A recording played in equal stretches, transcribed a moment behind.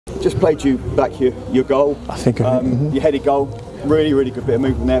Just played you back your goal. I think your headed goal. Really good bit of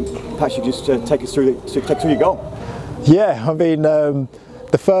movement there. Perhaps you just take us through your goal. Yeah, I mean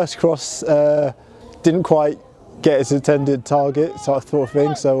the first cross didn't quite get its intended target, sort of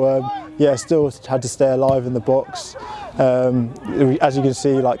thing. So yeah, still had to stay alive in the box. As you can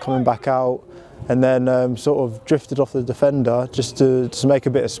see, like coming back out, and then sort of drifted off the defender just to make a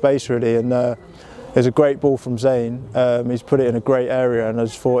bit of space really. And it was a great ball from Zayn. He's put it in a great area, and I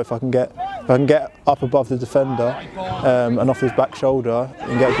just thought if I can get up above the defender and off his back shoulder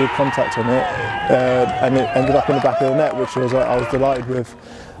and get good contact on it, and it ended up in the back of the net, which I was delighted with,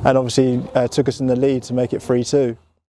 and obviously took us in the lead to make it 3-2.